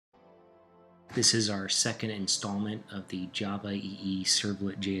This is our second installment of the Java EE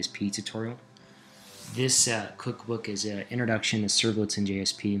Servlet JSP tutorial. This cookbook is an introduction to Servlets and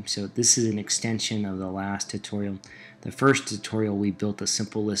JSP, so this is an extension of the last tutorial. The first tutorial we built a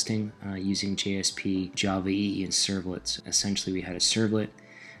simple listing using JSP, Java EE, and Servlets. Essentially we had a servlet.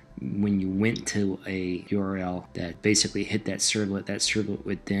 When you went to a URL that basically hit that servlet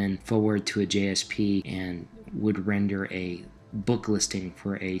would then forward to a JSP and would render a book listing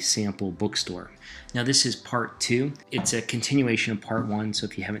for a sample bookstore. Now this is part 2. It's a continuation of part 1, so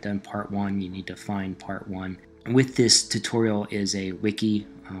if you haven't done part 1, you need to find part 1. With this tutorial is a wiki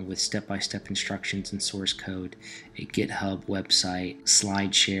with step-by-step instructions and source code, a GitHub website,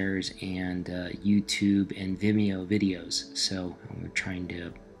 slide shares, and YouTube and Vimeo videos. So we're trying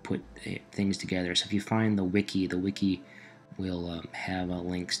to put things together. So if you find the wiki will have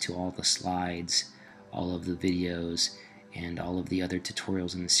links to all the slides, all of the videos, and all of the other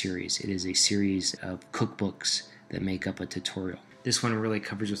tutorials in the series. It is a series of cookbooks that make up a tutorial. This one really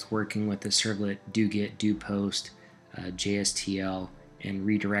covers with working with the servlet, do get, do post, JSTL, and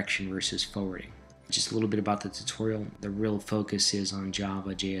redirection versus forwarding. Just a little bit about the tutorial. The real focus is on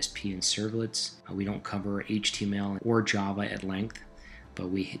Java, JSP, and Servlets. We don't cover HTML or Java at length,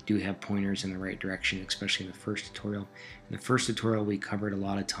 but we do have pointers in the right direction, especially in the first tutorial. In the first tutorial, we covered a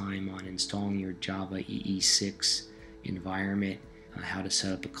lot of time on installing your Java EE6 environment, how to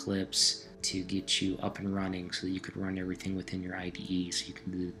set up Eclipse to get you up and running so that you could run everything within your IDE, so you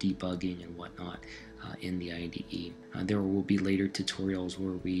can do the debugging and whatnot in the IDE. There will be later tutorials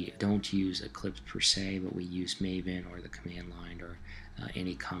where we don't use Eclipse per se, but we use Maven or the command line or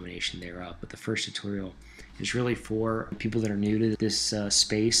any combination thereof. But the first tutorial is really for people that are new to this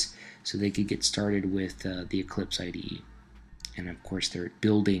space, so they could get started with the Eclipse IDE. And of course they're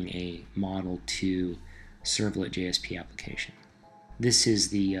building a Model 2 Servlet JSP application. This is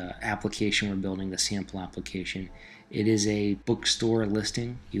the application we're building, the sample application. It is a bookstore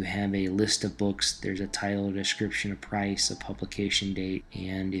listing. You have a list of books. There's a title, a description, a price, a publication date,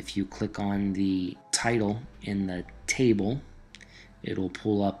 and if you click on the title in the table, it'll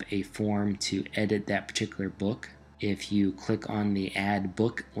pull up a form to edit that particular book. If you click on the add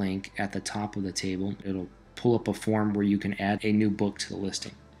book link at the top of the table, it'll pull up a form where you can add a new book to the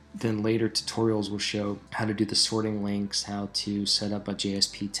listing. Then later tutorials will show how to do the sorting links, how to set up a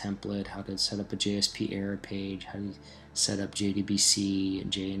JSP template, how to set up a JSP error page, how to set up JDBC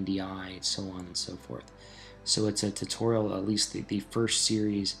and JNDI, so on and so forth. So it's a tutorial, at least the first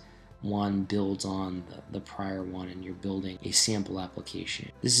series one builds on the prior one, and you're building a sample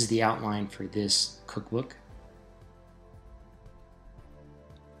application. This is the outline for this cookbook.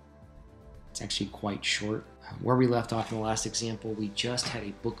 It's actually quite short. Where we left off in the last example, we just had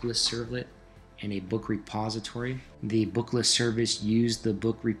a book list servlet and a book repository. The book list service used the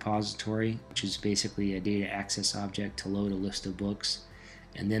book repository, which is basically a data access object, to load a list of books.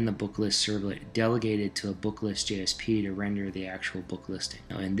 And then the book list servlet delegated to a book list JSP to render the actual book listing.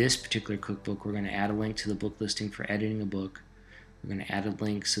 Now in this particular cookbook, we're going to add a link to the book listing for editing a book. We're going to add a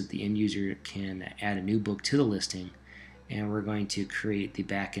link so that the end user can add a new book to the listing. And we're going to create the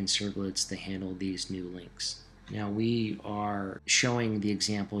backend servlets to handle these new links. Now we are showing the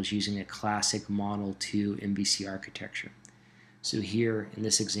examples using a classic Model 2 MVC architecture. So here in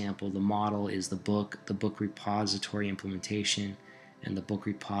this example, the model is the book repository implementation, and the book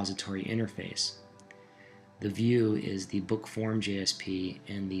repository interface. The view is the book form JSP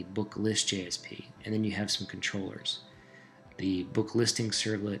and the book list JSP, and then you have some controllers. The book listing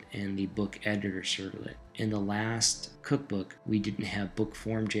servlet and the book editor servlet. In the last cookbook, we didn't have book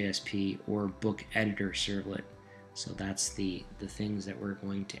form JSP or book editor servlet, so that's the things that we're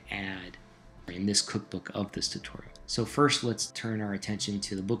going to add in this cookbook of this tutorial. So first, let's turn our attention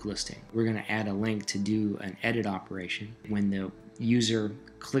to the book listing. We're going to add a link to do an edit operation. When the user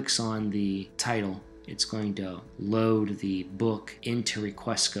clicks on the title, it's going to load the book into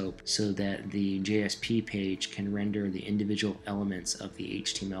request scope so that the JSP page can render the individual elements of the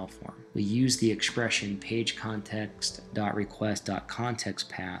HTML form. We use the expression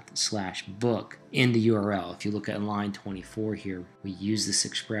pagecontext.request.contextPath/book in the URL. If you look at line 24 here, we use this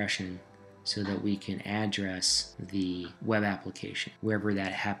expression so that we can address the web application, wherever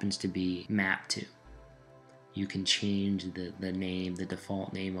that happens to be mapped to. You can change the name, the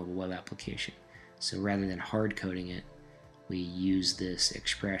default name of a web application. So rather than hard coding it, we use this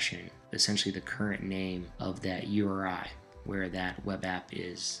expression, essentially the current name of that URI where that web app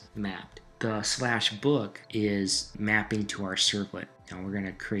is mapped. The /book is mapping to our servlet. Now we're going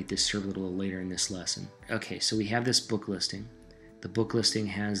to create this servlet a little later in this lesson. Okay, so we have this book listing. The book listing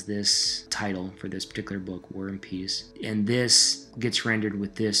has this title for this particular book, War and Peace, and this gets rendered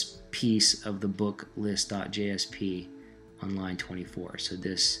with this piece of the book list.jsp on line 24. So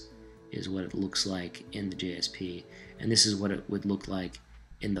this is what it looks like in the JSP, and this is what it would look like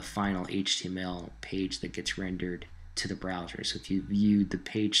in the final HTML page that gets rendered to the browser. So if you viewed the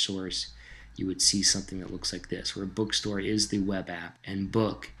page source, you would see something that looks like this, where bookstore is the web app and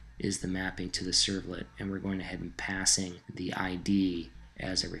book is the mapping to the servlet, and we're going ahead and passing the ID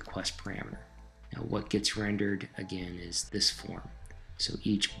as a request parameter. Now what gets rendered again is this form. So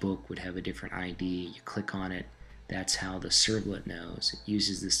each book would have a different ID. You click on it, that's how the servlet knows. It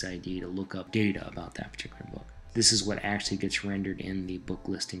uses this ID to look up data about that particular book. This is what actually gets rendered in the book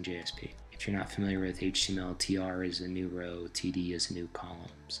listing JSP. If you're not familiar with HTML, TR is a new row, TD is a new column.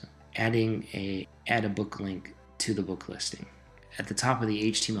 So add a book link to the book listing. At the top of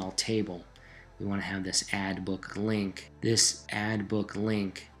the HTML table, we want to have this add book link. This add book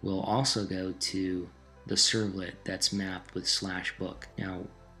link will also go to the servlet that's mapped with /book. Now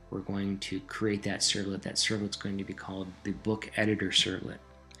we're going to create that servlet. That servlet's going to be called the book editor servlet,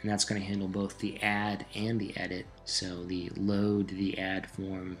 and that's going to handle both the add and the edit. So the load the add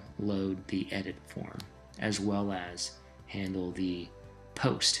form, load the edit form, as well as handle the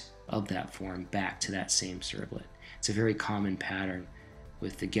post of that form back to that same servlet. It's a very common pattern.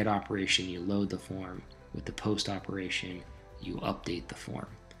 With the get operation, you load the form. With the post operation, you update the form.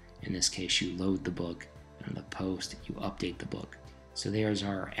 In this case, you load the book, and on the post, you update the book. So there's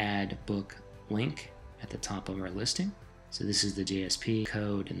our add book link at the top of our listing. So this is the JSP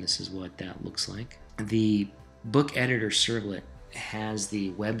code, and this is what that looks like. The book editor servlet has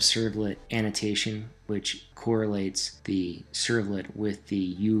the web servlet annotation, which correlates the servlet with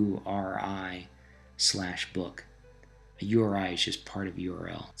the URI/book. A URI is just part of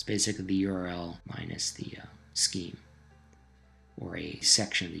URL. It's basically the URL minus the scheme, or a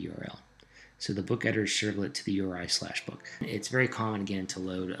section of the URL. So the book editor servlet to the URI/book. It's very common again to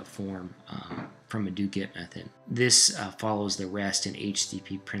load a form from a do-get method. This follows the REST and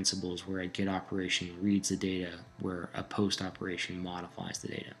HTTP principles, where a get operation reads the data, where a post operation modifies the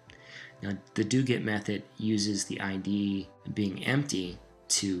data. Now the do-get method uses the ID being empty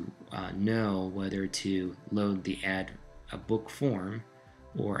to know whether to load the add a book form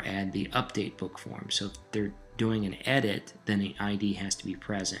or add the update book form. So if they're doing an edit, then the ID has to be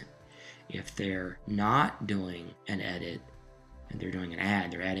present. If they're not doing an edit and they're doing an add,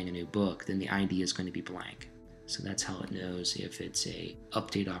 they're adding a new book, then the ID is going to be blank. So that's how it knows if it's a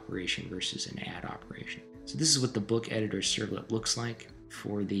update operation versus an add operation. So this is what the book editor servlet looks like.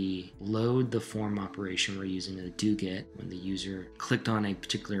 For the load the form operation, we're using the do-get. When the user clicked on a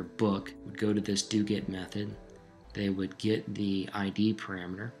particular book, would go to this do-get method. They would get the ID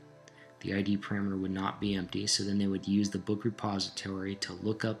parameter. The ID parameter would not be empty, so then they would use the book repository to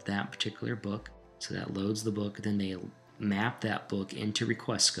look up that particular book. So that loads the book, then they map that book into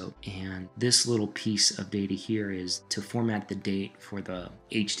request scope. And this little piece of data here is to format the date for the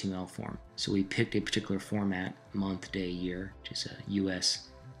HTML form. So we picked a particular format, month, day, year, which is a US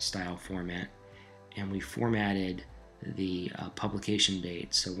style format, and we formatted the publication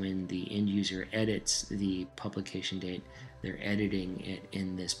date. So when the end user edits the publication date, they're editing it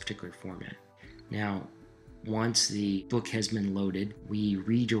in this particular format. Now, once the book has been loaded, we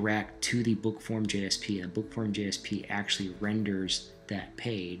redirect to the bookform JSP. And the bookform JSP actually renders that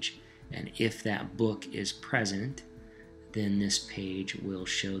page, and if that book is present, then this page will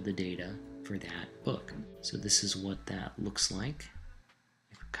show the data for that book. So this is what that looks like.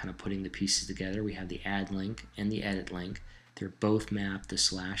 Kind of putting the pieces together, we have the add link and the edit link. They're both mapped to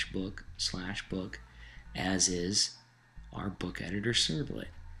 /book/book, as is our book editor servlet.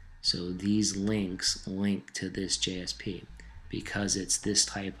 So these links link to this JSP because it's this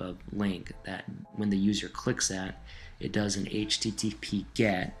type of link that when the user clicks that, it does an HTTP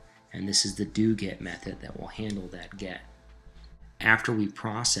GET, and this is the do-get method that will handle that GET. After we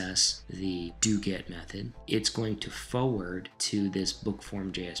process the do-get method, it's going to forward to this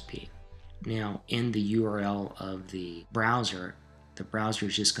bookform JSP. Now, in the URL of the browser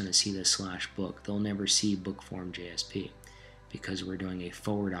is just going to see the /book. They'll never see bookform JSP because we're doing a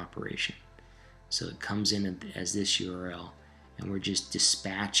forward operation. So it comes in as this URL, and we're just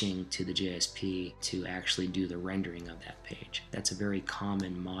dispatching to the JSP to actually do the rendering of that page. That's a very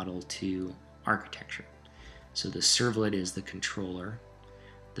common Model 2 architecture. So the servlet is the controller.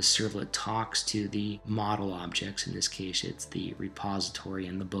 The servlet talks to the model objects. In this case, it's the repository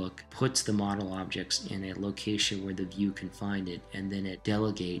and the book, puts the model objects in a location where the view can find it, and then it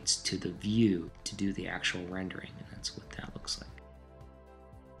delegates to the view to do the actual rendering, and that's what that looks like.